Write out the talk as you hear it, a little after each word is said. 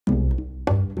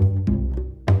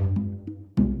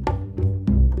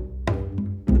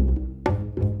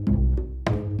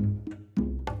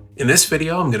In this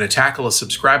video, I'm going to tackle a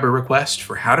subscriber request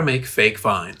for how to make fake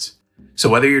vines. So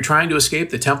whether you're trying to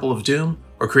escape the Temple of Doom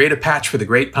or create a patch for the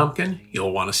Great Pumpkin,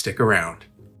 you'll want to stick around.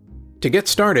 To get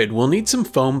started, we'll need some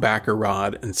foam backer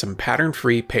rod and some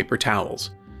pattern-free paper towels,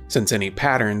 since any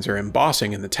patterns or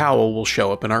embossing in the towel will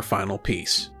show up in our final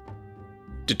piece.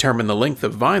 Determine the length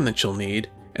of vine that you'll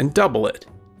need and double it.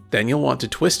 Then you'll want to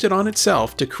twist it on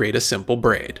itself to create a simple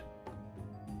braid.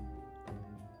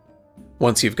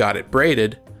 Once you've got it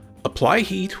braided, apply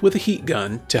heat with a heat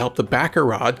gun to help the backer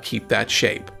rod keep that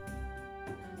shape.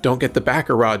 Don't get the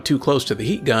backer rod too close to the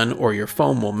heat gun or your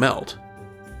foam will melt.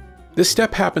 This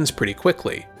step happens pretty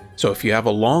quickly, so if you have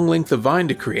a long length of vine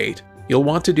to create, you'll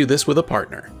want to do this with a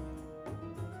partner.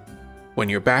 When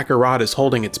your backer rod is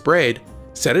holding its braid,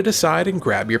 set it aside and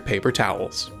grab your paper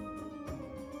towels.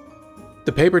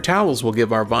 The paper towels will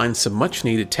give our vines some much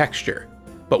needed texture,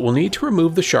 but we'll need to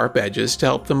remove the sharp edges to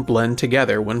help them blend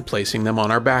together when placing them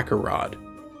on our backer rod.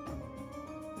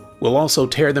 We'll also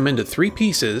tear them into 3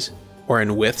 pieces, or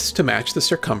in widths to match the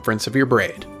circumference of your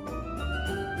braid.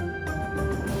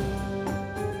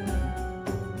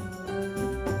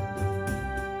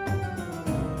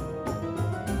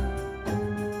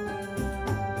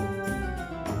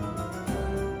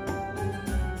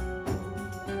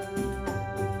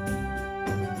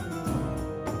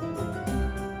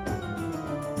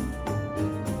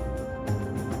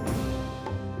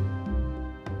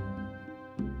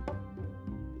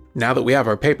 Now that we have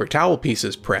our paper towel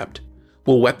pieces prepped,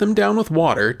 we'll wet them down with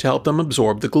water to help them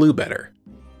absorb the glue better.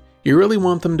 You really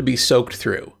want them to be soaked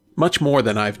through, much more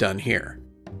than I've done here.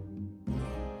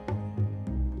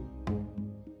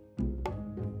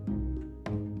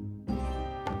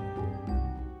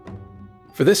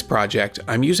 For this project,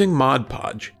 I'm using Mod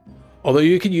Podge, although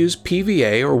you could use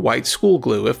PVA or white school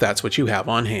glue if that's what you have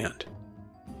on hand.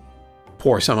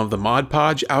 Pour some of the Mod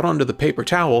Podge out onto the paper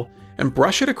towel and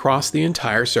brush it across the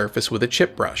entire surface with a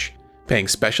chip brush, paying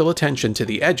special attention to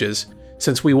the edges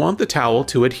since we want the towel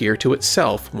to adhere to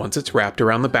itself once it's wrapped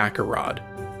around the backer rod.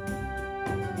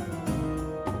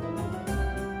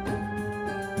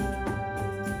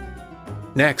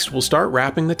 Next, we'll start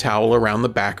wrapping the towel around the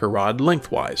backer rod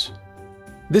lengthwise.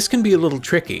 This can be a little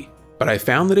tricky, but I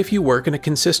found that if you work in a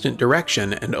consistent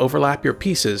direction and overlap your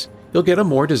pieces, you'll get a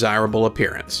more desirable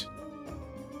appearance.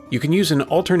 You can use an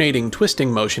alternating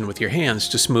twisting motion with your hands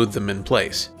to smooth them in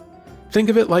place. Think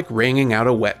of it like wringing out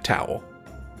a wet towel.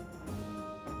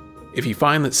 If you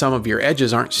find that some of your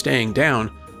edges aren't staying down,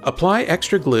 apply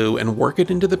extra glue and work it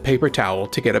into the paper towel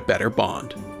to get a better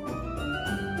bond.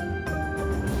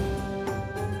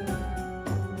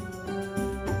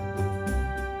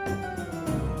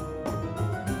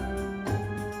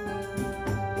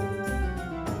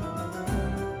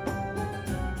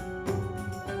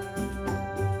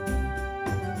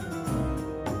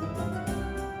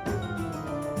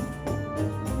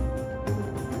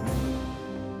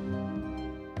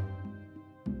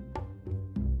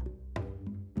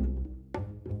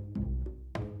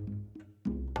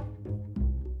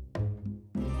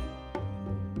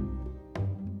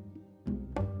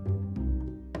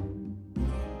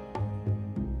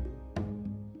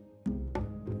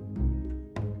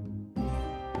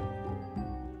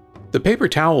 The paper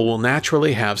towel will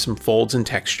naturally have some folds and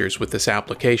textures with this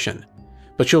application,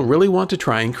 but you'll really want to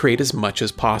try and create as much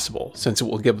as possible since it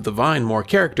will give the vine more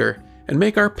character and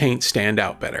make our paint stand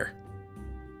out better.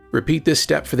 Repeat this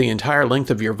step for the entire length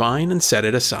of your vine and set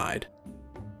it aside.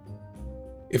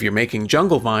 If you're making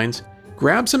jungle vines,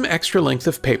 grab some extra length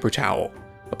of paper towel,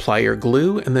 apply your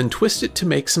glue, and then twist it to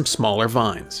make some smaller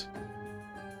vines.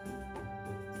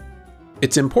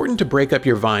 It's important to break up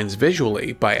your vines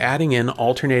visually by adding in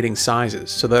alternating sizes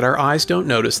so that our eyes don't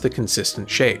notice the consistent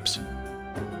shapes.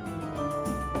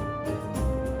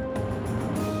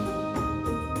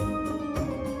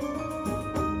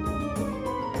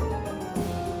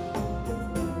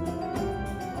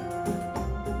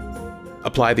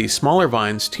 Apply these smaller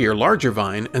vines to your larger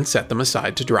vine and set them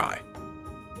aside to dry.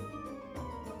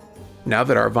 Now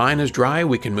that our vine is dry,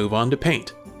 we can move on to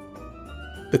paint.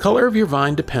 The color of your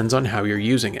vine depends on how you're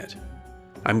using it.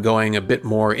 I'm going a bit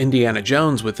more Indiana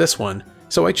Jones with this one,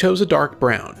 so I chose a dark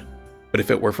brown. But if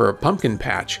it were for a pumpkin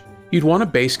patch, you'd want to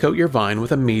base coat your vine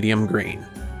with a medium green.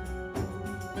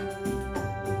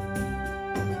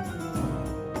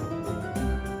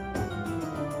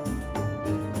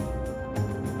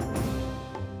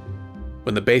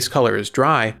 When the base color is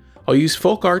dry, I'll use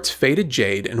FolkArt's Faded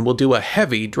Jade and we'll do a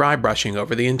heavy dry brushing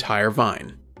over the entire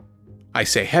vine. I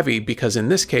say heavy because in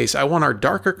this case I want our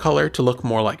darker color to look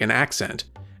more like an accent,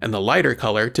 and the lighter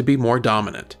color to be more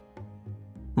dominant.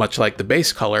 Much like the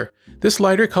base color, This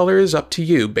lighter color is up to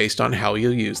you based on how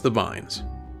you'll use the vines.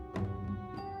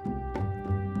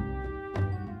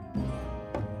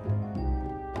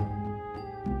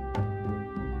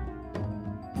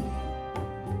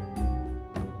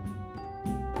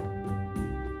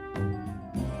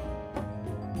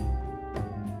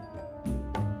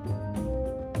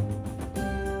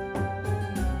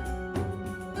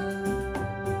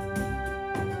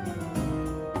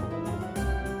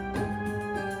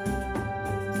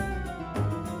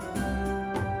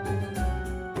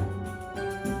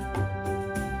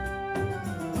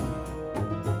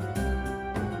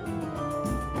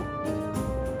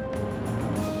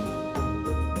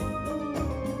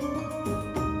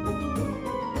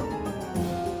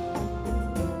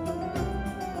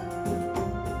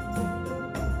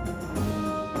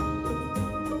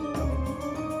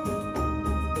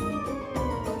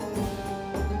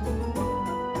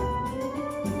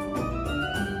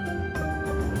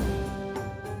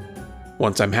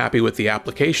 Once I'm happy with the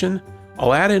application,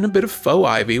 I'll add in a bit of faux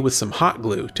ivy with some hot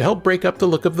glue to help break up the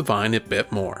look of the vine a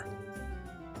bit more.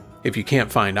 If you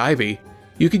can't find ivy,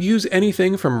 you could use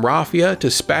anything from raffia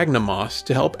to sphagnum moss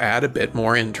to help add a bit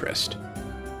more interest.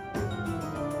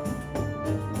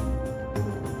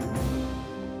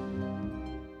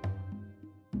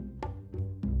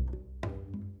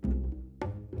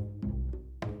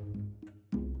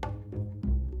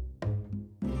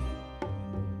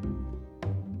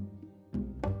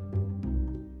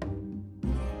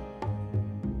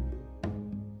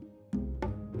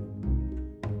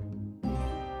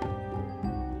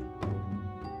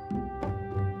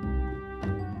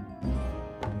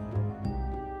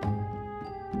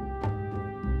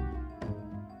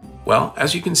 Well,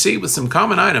 as you can see, with some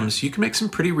common items, you can make some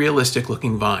pretty realistic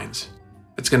looking vines.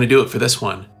 That's going to do it for this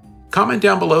one. Comment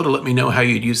down below to let me know how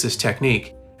you'd use this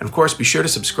technique, and of course be sure to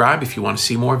subscribe if you want to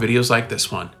see more videos like this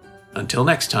one. Until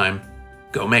next time,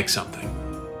 go make something.